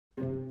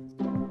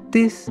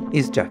This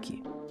is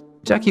Jackie.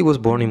 Jackie was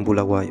born in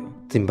Bulawayo,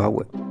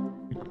 Zimbabwe.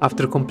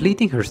 After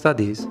completing her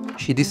studies,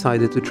 she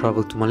decided to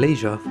travel to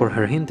Malaysia for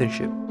her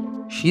internship.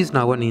 She is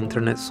now an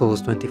intern at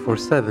SOLS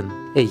 24/7,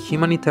 a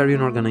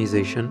humanitarian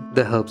organization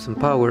that helps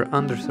empower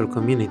underserved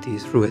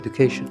communities through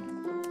education.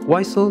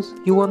 Why SOLS,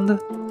 you wonder?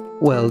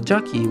 Well,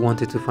 Jackie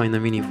wanted to find a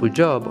meaningful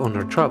job on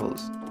her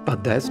travels,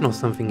 but that's not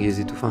something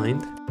easy to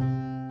find.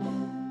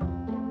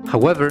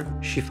 However,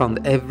 she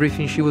found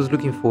everything she was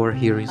looking for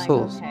here in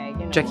SOLS.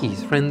 Jackie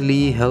is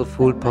friendly,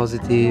 helpful,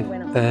 positive,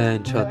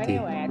 and chatty.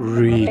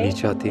 Really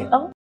chatty.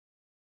 Oh.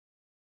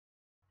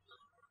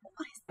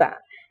 What is that?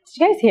 Did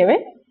you guys hear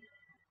it?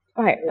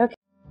 Right, okay.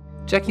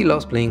 Jackie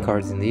loves playing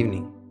cards in the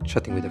evening,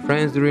 chatting with her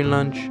friends during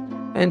lunch,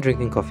 and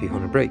drinking coffee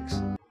on her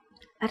breaks.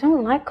 I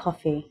don't like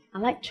coffee. I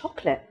like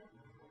chocolate.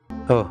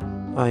 Oh,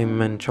 I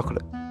meant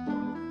chocolate.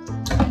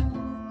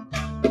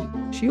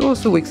 She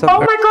also wakes up. Oh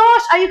my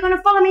gosh! Are you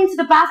gonna follow me into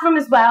the bathroom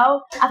as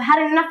well? I've had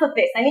enough of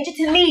this. I need you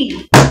to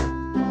leave.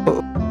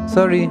 Oh,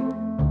 sorry.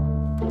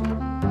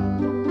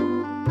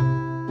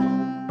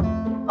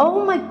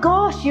 Oh my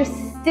gosh, you're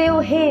still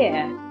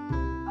here.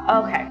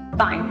 Okay,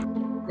 fine.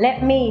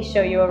 Let me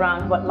show you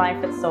around what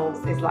life at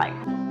SOLS is like.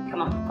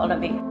 Come on, follow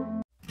me.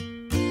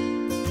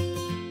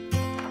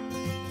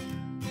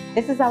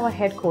 This is our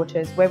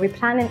headquarters where we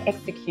plan and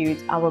execute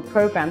our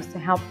programs to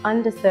help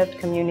underserved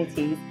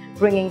communities,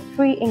 bringing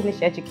free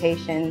English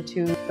education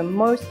to the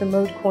most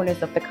remote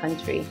corners of the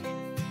country.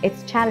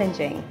 It's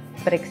challenging,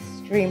 but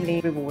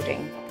extremely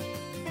rewarding.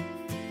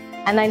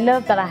 And I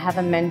love that I have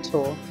a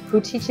mentor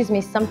who teaches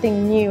me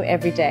something new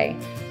every day.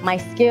 My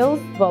skills,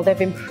 well, they've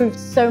improved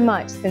so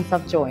much since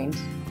I've joined.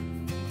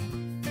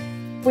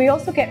 We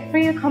also get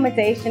free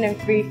accommodation and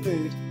free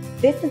food.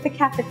 This is the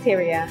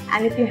cafeteria,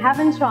 and if you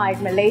haven't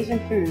tried Malaysian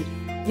food,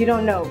 you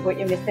don't know what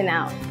you're missing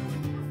out.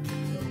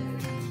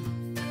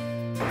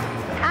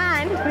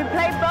 And we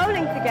play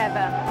bowling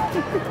together.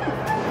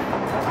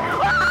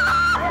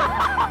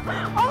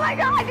 Oh my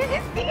God, did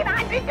you see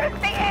that? Did you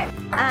see it?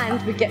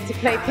 And we get to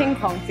play ping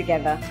pong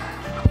together.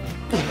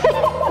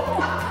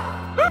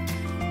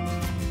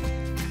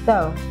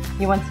 So,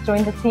 you want to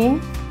join the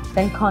team?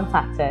 Then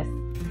contact us.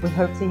 We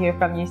hope to hear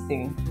from you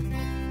soon.